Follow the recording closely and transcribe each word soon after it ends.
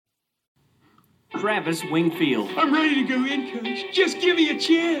Travis Wingfield. I'm ready to go in, Coach. Just give me a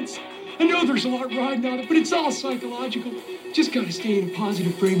chance. I know there's a lot riding on it, but it's all psychological. Just gotta stay in a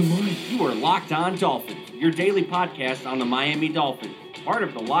positive frame of mind. You are Locked On Dolphins, your daily podcast on the Miami Dolphins, part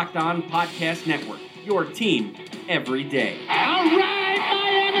of the Locked On Podcast Network, your team every day. All right,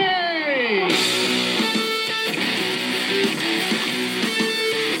 Miami!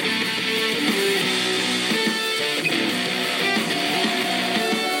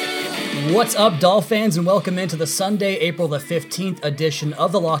 What's up, Dolphins, and welcome into the Sunday, April the 15th edition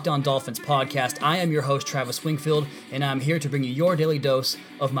of the Locked On Dolphins podcast. I am your host, Travis Wingfield, and I'm here to bring you your daily dose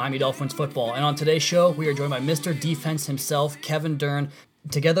of Miami Dolphins football. And on today's show, we are joined by Mr. Defense himself, Kevin Dern.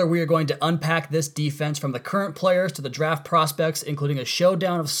 Together, we are going to unpack this defense from the current players to the draft prospects, including a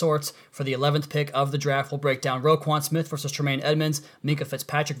showdown of sorts for the 11th pick of the draft. We'll break down Roquan Smith versus Tremaine Edmonds, Minkah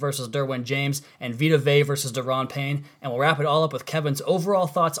Fitzpatrick versus Derwin James, and Vita Vea versus Daron Payne. And we'll wrap it all up with Kevin's overall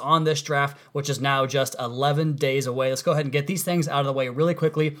thoughts on this draft, which is now just 11 days away. Let's go ahead and get these things out of the way really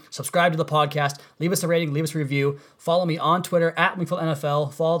quickly. Subscribe to the podcast, leave us a rating, leave us a review. Follow me on Twitter at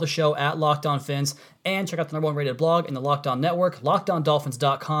WingfieldNFL. Follow the show at Locked On Fins. And check out the #1 rated blog in the Locked On Network,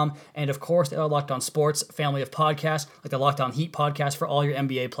 LockedOnDolphins.com, and of course the Locked On Sports family of podcasts, like the Locked On Heat podcast for all your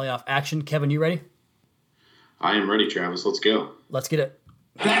NBA playoff action. Kevin, you ready? I am ready, Travis. Let's go. Let's get it.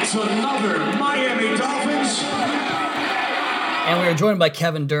 That's another Miami Dolphins. And we are joined by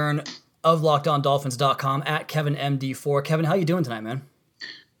Kevin Dern of LockedOnDolphins.com at KevinMD4. Kevin, how you doing tonight, man?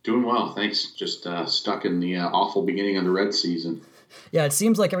 Doing well, thanks. Just stuck in the awful beginning of the Reds season. Yeah, it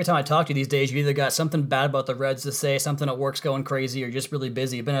seems like every time I talk to you these days, you either got something bad about the Reds to say, something at work's going crazy, or you're just really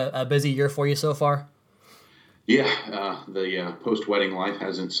busy. Been a busy year for you so far? Yeah, the post-wedding life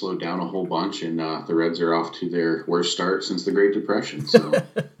hasn't slowed down a whole bunch, and the Reds are off to their worst start since the Great Depression, so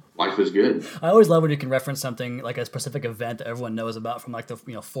life is good. I always love when you can reference something like a specific event that everyone knows about from like the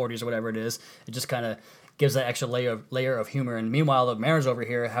 40s or whatever it is. It just kind of gives that extra layer of humor. And meanwhile, the Mariners over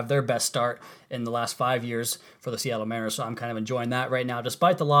here have their best start in the last 5 years for the Seattle Mariners, so I'm kind of enjoying that right now,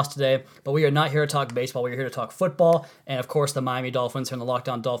 despite the loss today. But we are not here to talk baseball. We are here to talk football, and of course, the Miami Dolphins here on the Locked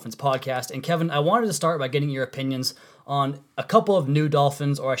On Dolphins podcast. And Kevin, I wanted to start by getting your opinions on a couple of new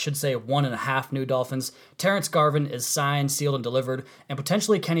Dolphins, or I should say 1.5 new Dolphins. Terrence Garvin is signed, sealed, and delivered, and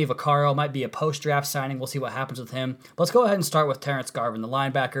potentially Kenny Vaccaro might be a post-draft signing. We'll see what happens with him. But let's go ahead and start with Terrence Garvin, the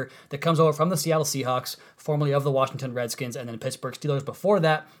linebacker that comes over from the Seattle Seahawks, formerly of the Washington Redskins and then Pittsburgh Steelers before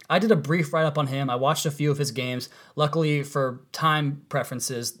that. I did a brief write-up on him. I watched a few of his games. Luckily, for time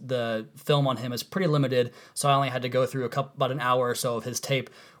preferences, the film on him is pretty limited, so I only had to go through about an hour or so of his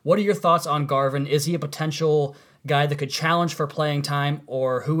tape. What are your thoughts on Garvin? Is he a potential guy that could challenge for playing time,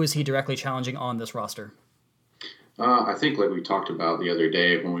 or who is he directly challenging on this roster? I think, like we talked about the other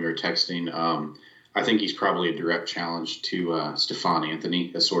day when we were texting, I think he's probably a direct challenge to Stephon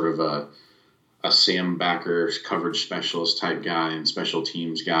Anthony, as sort of a Sam Backer coverage specialist type guy and special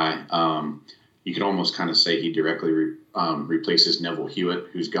teams guy. You could almost kind of say he directly replaces Neville Hewitt,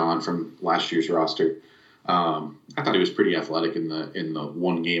 who's gone from last year's roster. I thought he was pretty athletic in the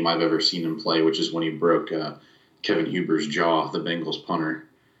one game I've ever seen him play, which is when he broke Kevin Huber's jaw, the Bengals punter.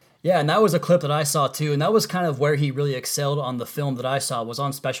 Yeah, and that was a clip that I saw too, and that was kind of where he really excelled on the film that I saw, was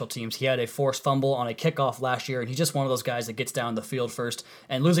on special teams. He had a forced fumble on a kickoff last year, and he's just one of those guys that gets down the field first.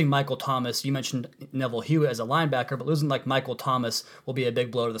 And losing Michael Thomas, you mentioned Neville Hewitt as a linebacker, but losing like Michael Thomas will be a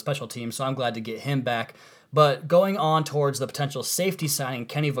big blow to the special team, so I'm glad to get him back. But going on towards the potential safety signing,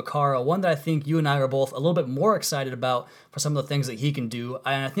 Kenny Vaccaro, one that I think you and I are both a little bit more excited about for some of the things that he can do.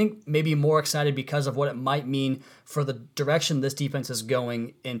 And I think maybe more excited because of what it might mean for the direction this defense is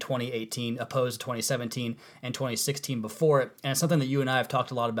going in 2018 opposed to 2017 and 2016 before it. And it's something that you and I have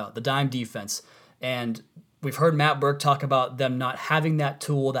talked a lot about, the dime defense. And we've heard Matt Burke talk about them not having that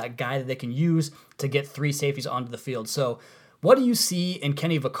tool, that guy that they can use to get three safeties onto the field. So what do you see in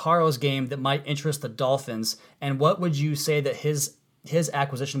Kenny Vaccaro's game that might interest the Dolphins, and what would you say that his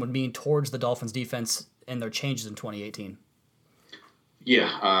acquisition would mean towards the Dolphins defense and their changes in 2018?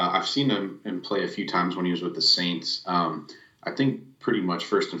 Yeah, I've seen him play a few times when he was with the Saints. I think pretty much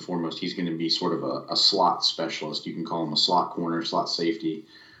first and foremost he's going to be sort of a slot specialist. You can call him a slot corner, slot safety,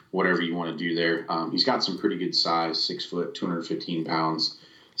 whatever you want to do there. He's got some pretty good size, 6 foot, 215 pounds.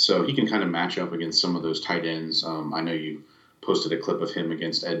 So he can kind of match up against some of those tight ends. I know you posted a clip of him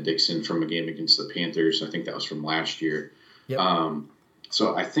against Ed Dixon from a game against the Panthers. I think that was from last year. Yep.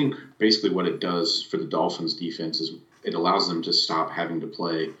 So I think basically what it does for the Dolphins defense is it allows them to stop having to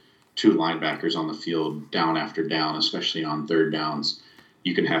play two linebackers on the field down after down, especially on third downs.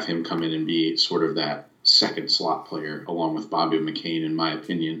 You can have him come in and be sort of that second slot player along with Bobby McCain, in my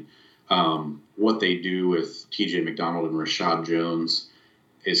opinion. What they do with TJ McDonald and Rashad Jones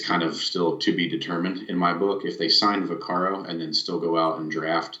is kind of still to be determined in my book. If they sign Vaccaro and then still go out and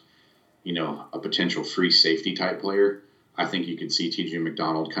draft, a potential free safety type player, I think you could see TJ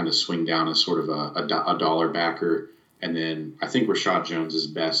McDonald kind of swing down as sort of a dollar backer. And then I think Rashad Jones is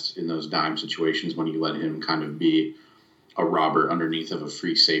best in those dime situations when you let him kind of be a robber underneath of a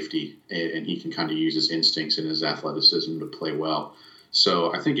free safety, and he can kind of use his instincts and his athleticism to play well.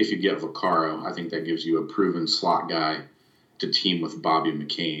 So I think if you get Vaccaro, I think that gives you a proven slot guy to team with Bobby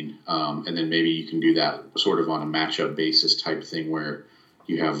McCain. And then maybe you can do that sort of on a matchup basis type thing where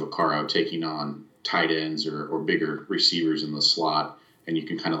you have Vaccaro taking on tight ends or bigger receivers in the slot, and you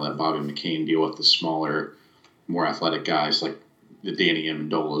can kind of let Bobby McCain deal with the smaller, more athletic guys like the Danny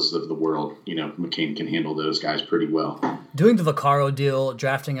Amendolas of the world. McCain can handle those guys pretty well. Doing the Vaccaro deal,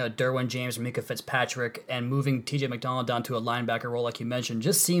 drafting a Derwin James, Mika Fitzpatrick, and moving TJ McDonald down to a linebacker role like you mentioned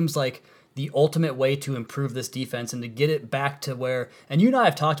just seems like the ultimate way to improve this defense and to get it back to where, and you and I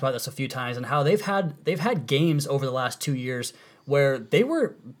have talked about this a few times, and how they've had games over the last 2 years where they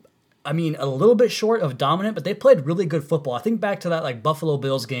were, a little bit short of dominant, but they played really good football. I think back to that Buffalo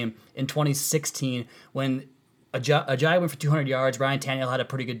Bills game in 2016 when Ajayi went for 200 yards. Ryan Tannehill had a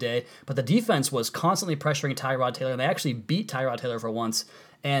pretty good day, but the defense was constantly pressuring Tyrod Taylor, and they actually beat Tyrod Taylor for once.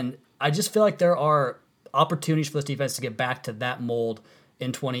 And I just feel like there are opportunities for this defense to get back to that mold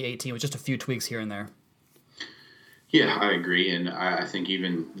in 2018 with just a few tweaks here and there. Yeah, I agree. And I think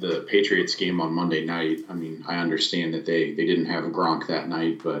even the Patriots game on Monday night, I understand that they didn't have Gronk that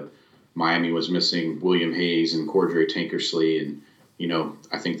night, but Miami was missing William Hayes and Cordray Tankersley, and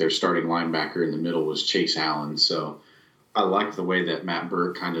I think their starting linebacker in the middle was Chase Allen. So I like the way that Matt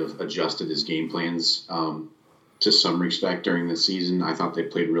Burke kind of adjusted his game plans to some respect during the season. I thought they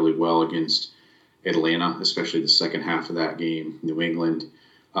played really well against Atlanta, especially the second half of that game, New England.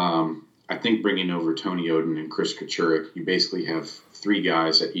 I think bringing over Tony Oden and Chris Kachurik, you basically have three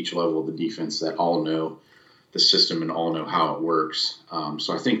guys at each level of the defense that all know the system and all know how it works.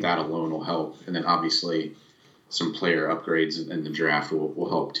 So I think that alone will help. And then obviously some player upgrades in the draft will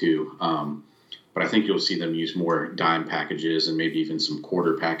help too. But I think you'll see them use more dime packages and maybe even some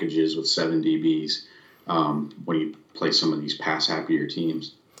quarter packages with 7 DBs when you play some of these pass-happier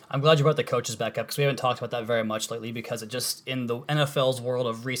teams. I'm glad you brought the coaches back up because we haven't talked about that very much lately, because it just, in the NFL's world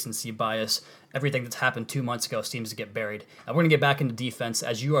of recency bias, everything that's happened 2 months ago seems to get buried. And we're going to get back into defense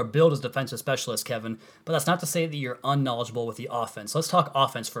as you are billed as defensive specialist, Kevin, but that's not to say that you're unknowledgeable with the offense. Let's talk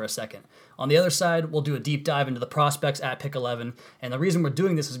offense for a second. On the other side, we'll do a deep dive into the prospects at pick 11, and the reason we're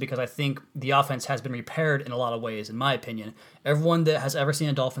doing this is because I think the offense has been repaired in a lot of ways, in my opinion. Everyone that has ever seen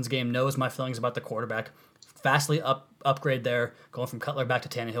a Dolphins game knows my feelings about the quarterback. Vastly upgrade there, going from Cutler back to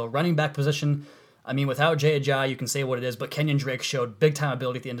Tannehill. Running back position, without Jay Ajayi, you can say what it is, but Kenyon Drake showed big-time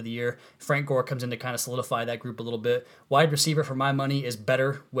ability at the end of the year. Frank Gore comes in to kind of solidify that group a little bit. Wide receiver, for my money, is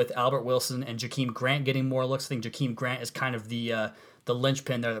better with Albert Wilson and Jakeem Grant getting more looks. I think Jakeem Grant is kind of the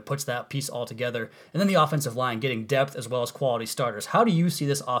linchpin there that puts that piece all together. And then the offensive line, getting depth as well as quality starters. How do you see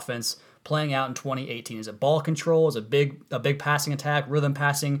this offense playing out in 2018? Is it ball control? Is it a big passing attack, rhythm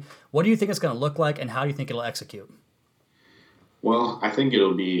passing? What do you think it's going to look like, and how do you think it'll execute? Well, I think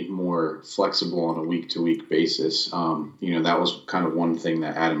it'll be more flexible on a week-to-week basis. That was kind of one thing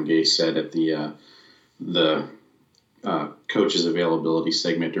that Adam Gase said at the coaches availability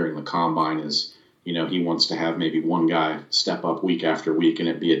segment during the combine is, he wants to have maybe one guy step up week after week and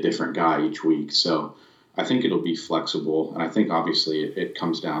it be a different guy each week. So I think it'll be flexible. And I think obviously it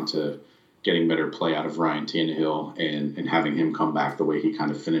comes down to getting better play out of Ryan Tannehill and having him come back the way he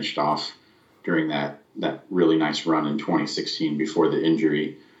kind of finished off during that really nice run in 2016 before the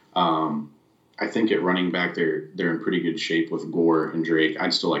injury. I think at running back, they're in pretty good shape with Gore and Drake.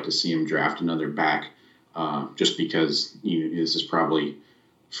 I'd still like to see him draft another back just because this is probably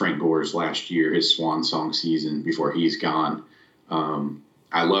Frank Gore's last year, his swan song season before he's gone.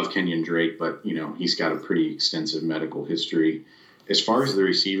 I love Kenyon Drake, but, he's got a pretty extensive medical history. As far as the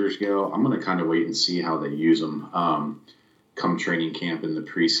receivers go, I'm going to kind of wait and see how they use them come training camp in the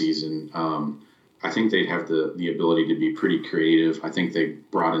preseason. I think they'd have the ability to be pretty creative. I think they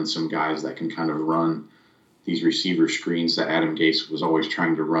brought in some guys that can kind of run these receiver screens that Adam Gase was always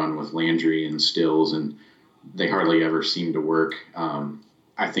trying to run with Landry and Stills, and they hardly ever seem to work.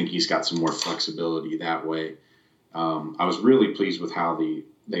 I think he's got some more flexibility that way. I was really pleased with how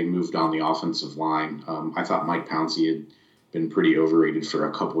they moved on the offensive line. I thought Mike Pouncey had been pretty overrated for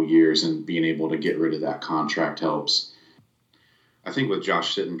a couple years, and being able to get rid of that contract helps. I think with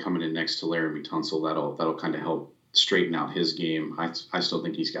Josh Sitton coming in next to Laramie Tunsil, that'll kind of help straighten out his game. I still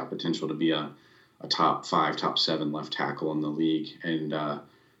think he's got potential to be a top 5, top 7 left tackle in the league. And,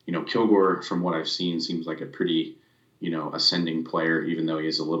 Kilgore, from what I've seen, seems like a pretty ascending player, even though he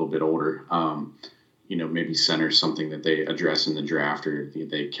is a little bit older. Maybe center something that they address in the draft, or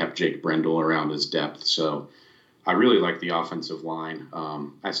they kept Jake Brendel around his depth. So I really like the offensive line.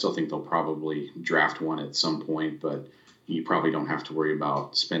 I still think they'll probably draft one at some point, but you probably don't have to worry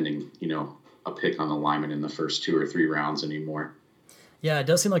about spending, a pick on the lineman in the first 2 or 3 rounds anymore. Yeah, it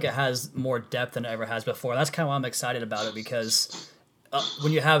does seem like it has more depth than it ever has before. That's kind of why I'm excited about it, because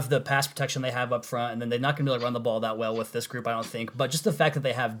when you have the pass protection they have up front, and then they're not going to be able to run the ball that well with this group, I don't think. But just the fact that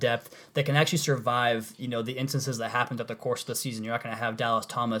they have depth, they can actually survive, the instances that happened at the course of the season. You're not going to have Dallas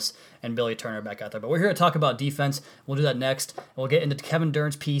Thomas and Billy Turner back out there. But we're here to talk about defense. We'll do that next. We'll get into Kevin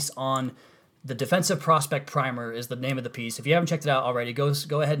Dern's piece on the Defensive Prospect Primer is the name of the piece. If you haven't checked it out already, go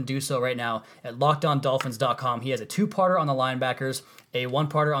ahead and do so right now at LockedOnDolphins.com. He has a 2-parter on the linebackers, a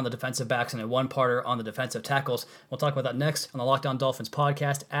 1-parter on the defensive backs, and a 1-parter on the defensive tackles. We'll talk about that next on the Locked On Dolphins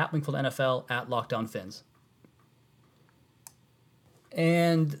podcast at Wingfield NFL at Locked On Fins.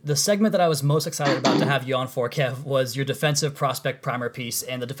 And the segment that I was most excited about to have you on for, Kev, was your Defensive Prospect Primer piece.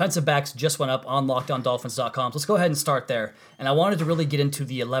 And the defensive backs just went up on LockedOnDolphins.com. So let's go ahead and start there. And I wanted to really get into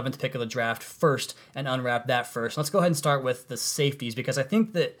the 11th pick of the draft first and unwrap that first. Let's go ahead and start with the safeties, because I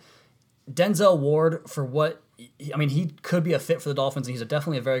think that Denzel Ward, he could be a fit for the Dolphins, and he's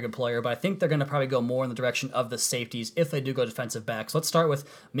definitely a very good player, but I think they're going to probably go more in the direction of the safeties if they do go defensive backs. Let's start with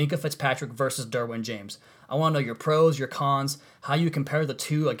Minkah Fitzpatrick versus Derwin James. I want to know your pros, your cons, how you compare the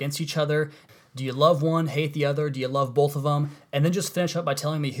two against each other. Do you love one, hate the other? Do you love both of them? And then just finish up by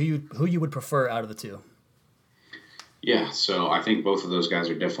telling me who you would prefer out of the two. Yeah, so I think both of those guys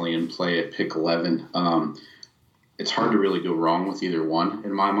are definitely in play at pick 11. It's hard to really go wrong with either one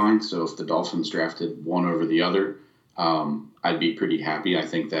in my mind. So if the Dolphins drafted one over the other, I'd be pretty happy. I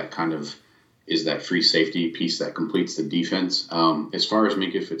think that kind of is that free safety piece that completes the defense. As far as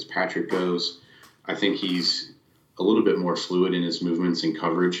Minkah Fitzpatrick goes, I think he's a little bit more fluid in his movements and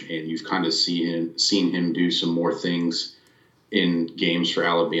coverage, and you've kind of seen him do some more things in games for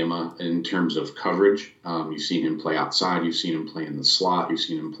Alabama in terms of coverage. You've seen him play outside. You've seen him play in the slot. You've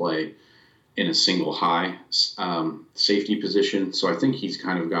seen him play in a single high safety position. So I think he's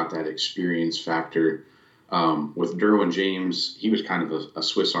kind of got that experience factor. With Derwin James, he was kind of a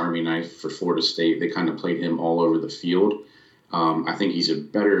Swiss Army knife for Florida State. They kind of played him all over the field. I think he's a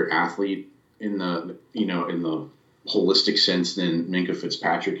better athlete in the holistic sense than Minkah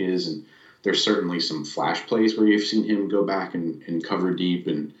Fitzpatrick is. And there's certainly some flash plays where you've seen him go back and cover deep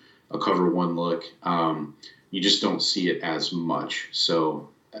and a cover one look. You just don't see it as much. So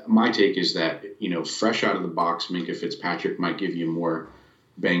my take is that, fresh out of the box, Minkah Fitzpatrick might give you more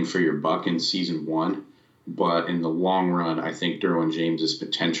bang for your buck in season 1. But in the long run, I think Derwin James's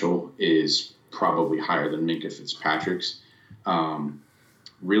potential is probably higher than Minkah Fitzpatrick's.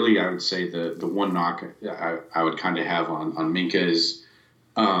 Really, I would say the one knock I would kind of have on Minkah is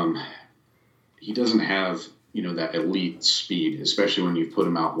he doesn't have, that elite speed, especially when you put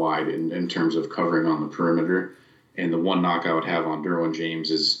him out wide in terms of covering on the perimeter. And the one knock I would have on Derwin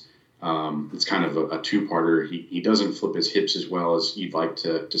James is it's kind of a 2-parter. He doesn't flip his hips as well as you'd like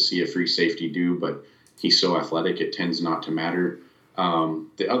to see a free safety do, but he's so athletic it tends not to matter.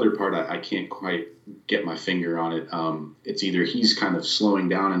 The other part, I can't quite get my finger on it. It's either he's kind of slowing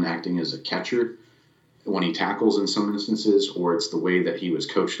down and acting as a catcher when he tackles in some instances, or it's the way that he was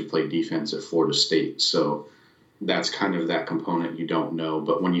coached to play defense at Florida State. So that's kind of that component you don't know.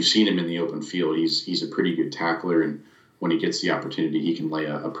 But when you've seen him in the open field, he's a pretty good tackler, and when he gets the opportunity, he can lay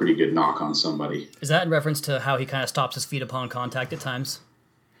a pretty good knock on somebody. Is that in reference to how he kind of stops his feet upon contact at times?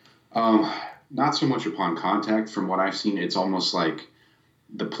 Not so much upon contact. From what I've seen, it's almost like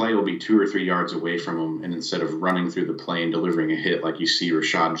the play will be 2 or 3 yards away from him, and instead of running through the play and delivering a hit like you see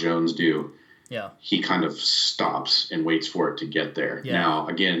Rashad Jones do, he kind of stops and waits for it to get there. Yeah. Now,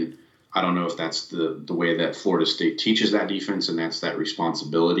 again, I don't know if that's the way that Florida State teaches that defense, and that's that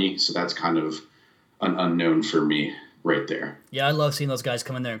responsibility. So that's kind of an unknown for me right there. Yeah, I love seeing those guys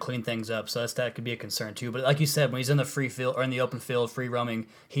come in there and clean things up. So that could be a concern too. But like you said, when he's in the free field or in the open field, free roaming,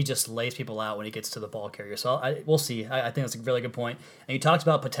 he just lays people out when he gets to the ball carrier. So we'll see. I think that's a really good point. And you talked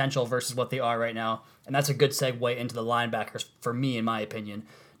about potential versus what they are right now, and that's a good segue into the linebackers for me, in my opinion.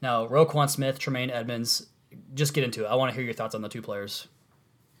 Now, Roquan Smith, Tremaine Edmonds, just get into it. I want to hear your thoughts on the two players.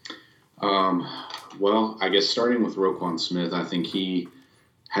 Well, I guess starting with Roquan Smith, I think he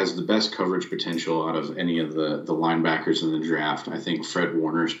has the best coverage potential out of any of the linebackers in the draft. I think Fred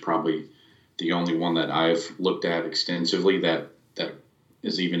Warner is probably the only one that I've looked at extensively that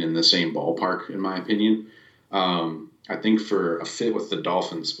is even in the same ballpark, in my opinion. I think for a fit with the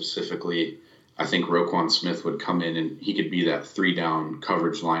Dolphins specifically, I think Roquan Smith would come in and he could be that 3-down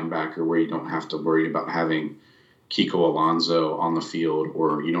coverage linebacker where you don't have to worry about having, Kiko Alonso on the field,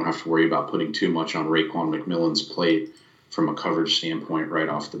 or you don't have to worry about putting too much on Raekwon McMillan's plate from a coverage standpoint right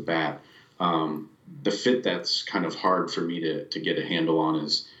off the bat. The fit that's kind of hard for me to get a handle on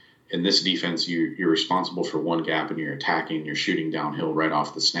is in this defense, you're responsible for one gap and you're attacking, you're shooting downhill right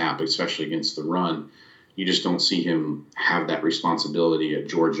off the snap, especially against the run. You just don't see him have that responsibility at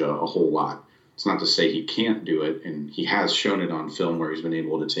Georgia a whole lot. It's not to say he can't do it, and he has shown it on film where he's been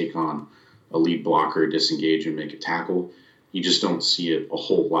able to take on a lead blocker, disengage, and make a tackle. You just don't see it a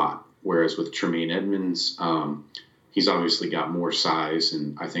whole lot. Whereas with Tremaine Edmunds, he's obviously got more size,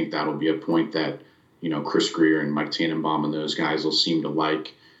 and I think that'll be a point that, Chris Grier and Mike Tannenbaum and those guys will seem to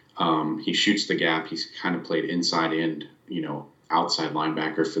like. He shoots the gap. He's kind of played inside end, outside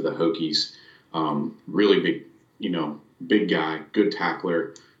linebacker for the Hokies. Really big, big guy, good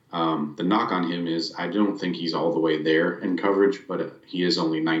tackler. The knock on him is I don't think he's all the way there in coverage, but he is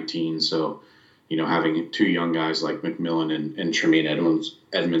only 19. So, having two young guys like McMillan and Tremaine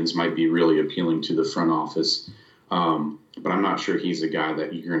Edmunds might be really appealing to the front office. But I'm not sure he's a guy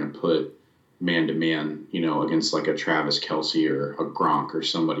that you're going to put man-to-man, against like a Travis Kelce or a Gronk or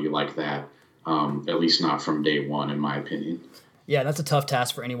somebody like that, at least not from day one, in my opinion. Yeah, that's a tough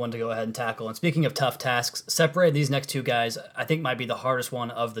task for anyone to go ahead and tackle. And speaking of tough tasks, separating these next two guys, I think might be the hardest one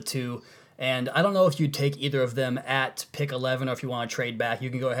of the two. And I don't know if you'd take either of them at pick 11 or if you want to trade back.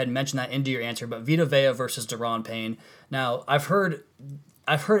 You can go ahead and mention that into your answer. But Vita Vea versus Daron Payne. Now, I've heard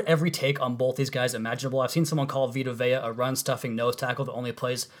every take on both these guys imaginable. I've seen someone call Vita Vea a run-stuffing nose tackle that only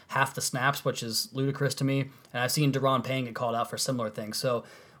plays half the snaps, which is ludicrous to me. And I've seen Daron Payne get called out for similar things. So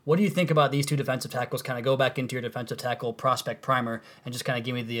what do you think about these two defensive tackles? Kind of go back into your defensive tackle prospect primer and just kind of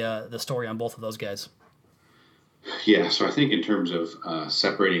give me the story on both of those guys. Yeah, so I think in terms of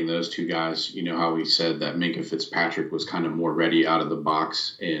separating those two guys, how we said that Minkah Fitzpatrick was kind of more ready out of the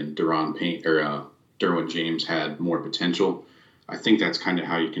box and Daron Payne or Derwin James had more potential. I think that's kind of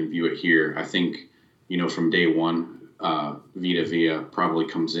how you can view it here. I think, from day one, Vita Vea probably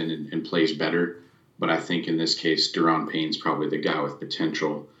comes in and plays better. But I think in this case, Daron Payne's probably the guy with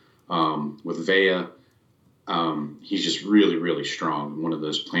potential. With Vea, he's just really, really strong. One of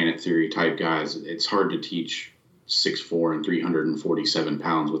those Planet Theory type guys. It's hard to teach 6'4" and 347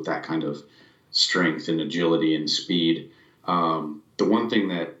 pounds with that kind of strength and agility and speed. The one thing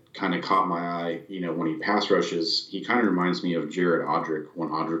that kind of caught my eye, when he pass rushes, he kind of reminds me of Jared Odrick when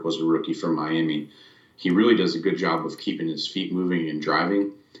Odrick was a rookie from Miami. He really does a good job of keeping his feet moving and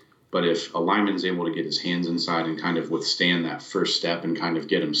driving. But if a lineman's able to get his hands inside and kind of withstand that first step and kind of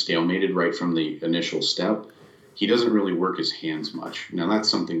get him stalemated right from the initial step, he doesn't really work his hands much. Now, that's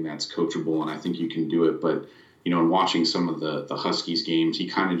something that's coachable, and I think you can do it. But, in watching some of the Huskies games, he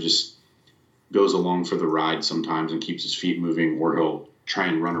kind of just goes along for the ride sometimes and keeps his feet moving, or he'll try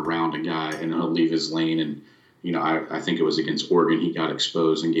and run around a guy and he'll leave his lane. And, I think it was against Oregon, he got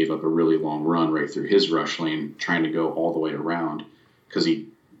exposed and gave up a really long run right through his rush lane, trying to go all the way around because he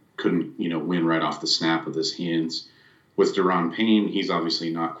couldn't, win right off the snap with his hands. With Daron Payne, he's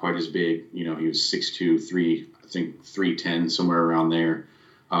obviously not quite as big. He was 6'2", 310, somewhere around there.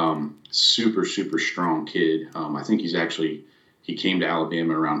 Super, super strong kid. I think he came to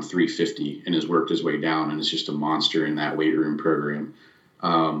Alabama around 350 and has worked his way down and is just a monster in that weight room program.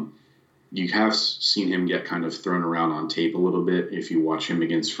 You have seen him get kind of thrown around on tape a little bit if you watch him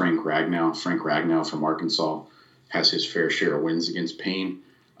against Frank Ragnow. Frank Ragnow from Arkansas has his fair share of wins against Payne.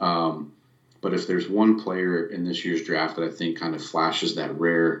 But if there's one player in this year's draft that I think kind of flashes that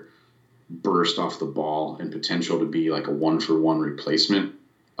rare burst off the ball and potential to be like a one-for-one replacement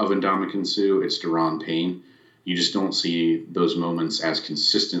of Ndamukong Suh, it's Daron Payne. You just don't see those moments as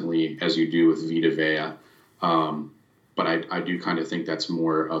consistently as you do with Vita Vea. But I do kind of think that's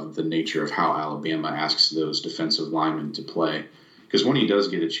more of the nature of how Alabama asks those defensive linemen to play. Because when he does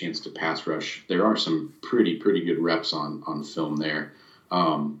get a chance to pass rush, there are some pretty good reps on film there.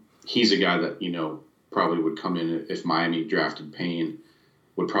 He's a guy that, probably would come in if Miami drafted Payne,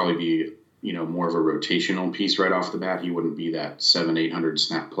 would probably be, more of a rotational piece right off the bat. He wouldn't be that 700-800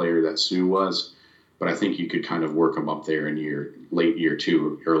 snap player that Suh was. But I think you could kind of work him up there in late year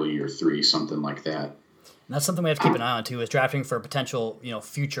 2, early year 3, something like that. And that's something we have to keep an eye on, too, is drafting for potential,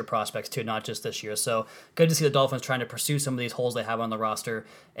 future prospects, too, not just this year. So good to see the Dolphins trying to pursue some of these holes they have on the roster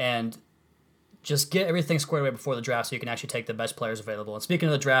and just get everything squared away before the draft so you can actually take the best players available. And speaking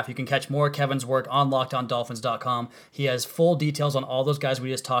of the draft, you can catch more of Kevin's work on LockedOnDolphins.com. He has full details on all those guys we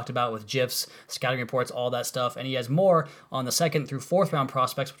just talked about with GIFs, scouting reports, all that stuff. And he has more on the 2nd through 4th round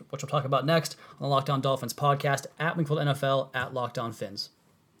prospects, which we'll talk about next on the Locked On Dolphins podcast at Wingfield NFL at Locked On Fins.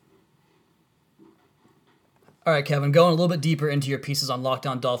 All All right, Kevin, going a little bit deeper into your pieces on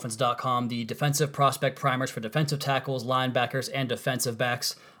LockedOnDolphins.com, the defensive prospect primers for defensive tackles, linebackers, and defensive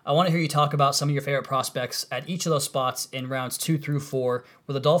backs. I want to hear you talk about some of your favorite prospects at each of those spots in rounds 2 through 4,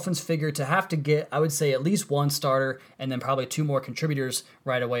 where the Dolphins figure to have to get, I would say, at least one starter and then probably 2 more contributors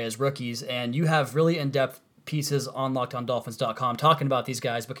right away as rookies. And you have really in-depth pieces on LockedOnDolphins.com talking about these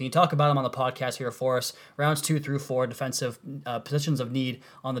guys, but can you talk about them on the podcast here for us? Rounds 2 through 4, defensive positions of need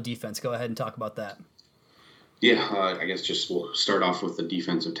on the defense. Go ahead and talk about that. Yeah, I guess we'll start off with the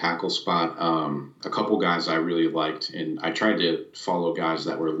defensive tackle spot. A couple guys I really liked, and I tried to follow guys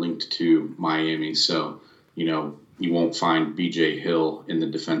that were linked to Miami. So, you won't find B.J. Hill in the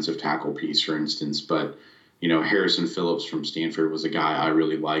defensive tackle piece, for instance. But, Harrison Phillips from Stanford was a guy I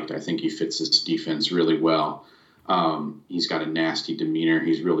really liked. I think he fits this defense really well. He's got a nasty demeanor.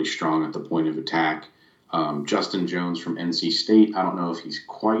 He's really strong at the point of attack. Justin Jones from NC State, I don't know if he's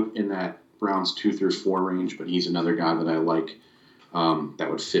quite in that rounds 2 through 4 range, but he's another guy that I like that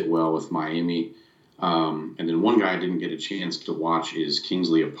would fit well with Miami. And then one guy I didn't get a chance to watch is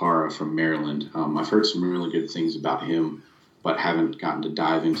Kingsley Apara from Maryland. I've heard some really good things about him, but haven't gotten to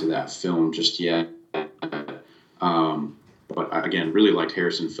dive into that film just yet. But I, again, really liked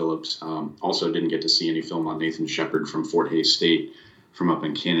Harrison Phillips. Also didn't get to see any film on Nathan Shepard from Fort Hays State from up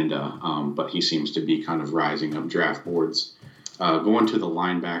in Canada, but he seems to be kind of rising up draft boards. Going to the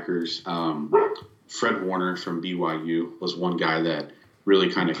linebackers, Fred Warner from BYU was one guy that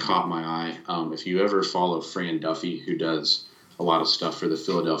really kind of caught my eye. If you ever follow Fran Duffy, who does a lot of stuff for the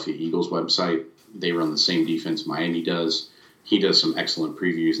Philadelphia Eagles website, they run the same defense Miami does. He does some excellent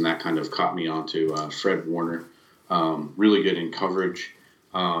previews, and that kind of caught me onto Fred Warner. Really good in coverage.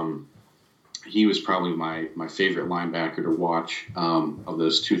 He was probably my favorite linebacker to watch of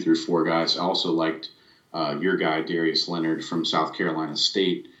those 2 through 4 guys. I also liked your guy, Darius Leonard from South Carolina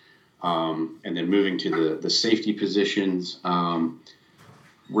State. And then moving to the safety positions,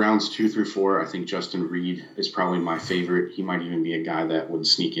 rounds 2 through 4, I think Justin Reed is probably my favorite. He might even be a guy that would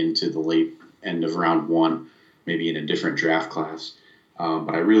sneak into the late end of round 1, maybe in a different draft class.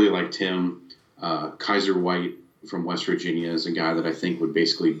 But I really liked him. Kaiser White from West Virginia is a guy that I think would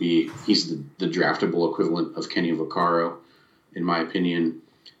basically he's the draftable equivalent of Kenny Vaccaro, in my opinion.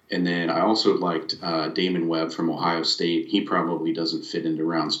 And then I also liked Damon Webb from Ohio State. He probably doesn't fit into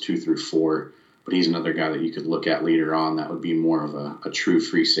rounds 2 through 4, but he's another guy that you could look at later on that would be more of a true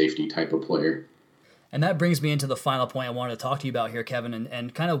free safety type of player. And that brings me into the final point I wanted to talk to you about here, Kevin,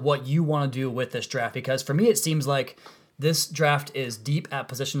 and kind of what you want to do with this draft, because for me it seems like this draft is deep at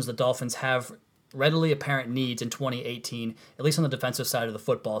positions the Dolphins have readily apparent needs in 2018, at least on the defensive side of the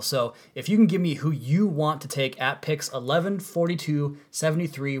football. So if you can give me who you want to take at picks 11, 42,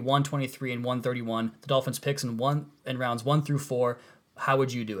 73, 123, and 131, the Dolphins picks in rounds 1 through 4, how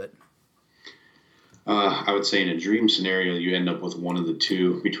would you do it? I would say in a dream scenario, you end up with one of the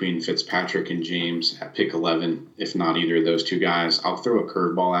two between Fitzpatrick and James at pick 11. If not either of those two guys, I'll throw a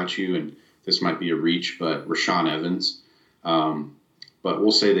curveball at you, and this might be a reach, but Rashaan Evans. But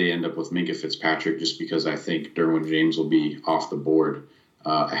we'll say they end up with Minkah Fitzpatrick just because I think Derwin James will be off the board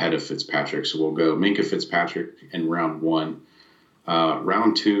ahead of Fitzpatrick. So we'll go Minkah Fitzpatrick in round 1.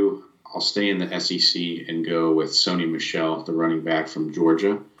 Round 2, I'll stay in the SEC and go with Sony Michel, the running back from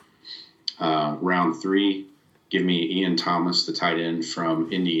Georgia. Round 3, give me Ian Thomas, the tight end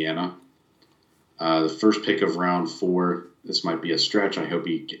from Indiana. The first pick of round 4, this might be a stretch. I hope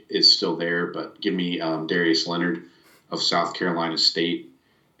he is still there, but give me Darius Leonard of South Carolina State.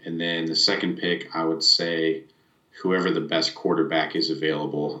 And then the second pick, I would say whoever the best quarterback is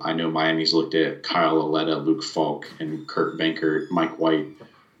available. I know Miami's looked at Kyle Aletta, Luke Falk, and Kurt Benkert, Mike White.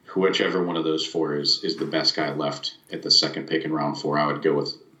 Whichever one of those 4 is the best guy left at the second pick in round 4, I would go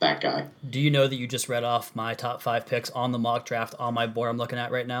with that guy. Do you know that you just read off my top 5 picks on the mock draft on my board I'm looking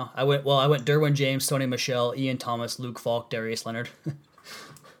at right now? I went Derwin James, Sony Michel, Ian Thomas, Luke Falk, Darius Leonard.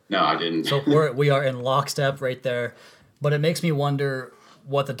 No, I didn't. So we are in lockstep right there. But it makes me wonder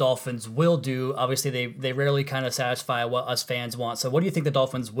what the Dolphins will do. Obviously, they rarely kind of satisfy what us fans want. So what do you think the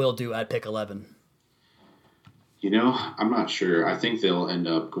Dolphins will do at pick 11? I'm not sure. I think they'll end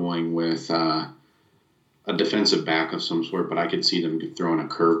up going with a defensive back of some sort, but I could see them throwing a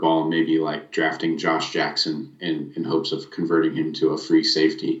curveball, maybe like drafting Josh Jackson in hopes of converting him to a free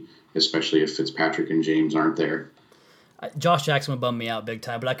safety, especially if Fitzpatrick and James aren't there. Josh Jackson would bum me out big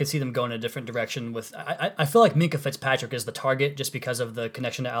time, but I could see them going in a different direction with. I feel like Minkah Fitzpatrick is the target just because of the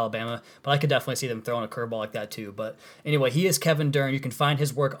connection to Alabama, but I could definitely see them throwing a curveball like that too. But anyway, he is Kevin Dern. You can find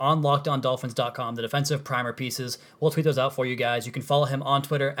his work on LockedOnDolphins.com, the defensive primer pieces. We'll tweet those out for you guys. You can follow him on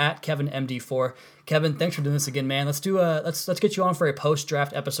Twitter at KevinMD4. Kevin, thanks for doing this again, man. Let's get you on for a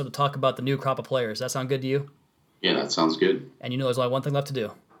post-draft episode to talk about the new crop of players. That sound good to you? Yeah, that sounds good. And there's only one thing left to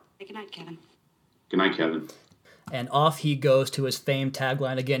do. Good night, Kevin. Good night, Kevin. And off he goes to his famed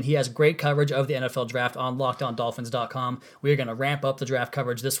tagline. Again, he has great coverage of the NFL draft on LockedOnDolphins.com. We are going to ramp up the draft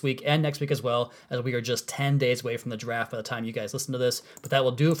coverage this week and next week as well, as we are just 10 days away from the draft by the time you guys listen to this. But that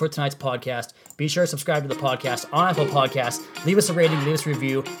will do it for tonight's podcast. Be sure to subscribe to the podcast on Apple Podcasts. Leave us a rating, leave us a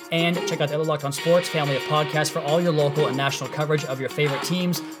review, and check out the other Locked On Sports family of podcasts for all your local and national coverage of your favorite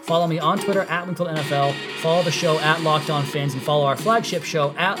teams. Follow me on Twitter at Wingfield NFL. Follow the show at Locked On Fins, and follow our flagship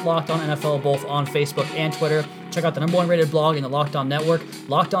show at Locked On NFL, both on Facebook and Twitter. Check out the #1 rated blog in the Locked On Network,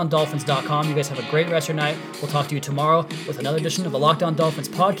 LockedOnDolphins.com. You guys have a great rest of your night. We'll talk to you tomorrow with another edition of the Locked On Dolphins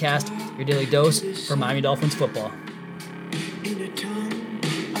podcast, your daily dose for Miami Dolphins football. In a tongue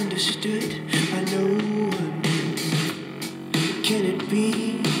understood by no one. Can it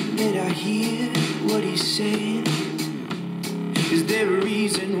be that I hear what he's saying? Is there a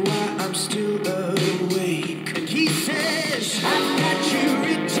reason why I'm still awake? And he says, I've got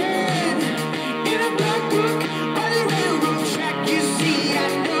you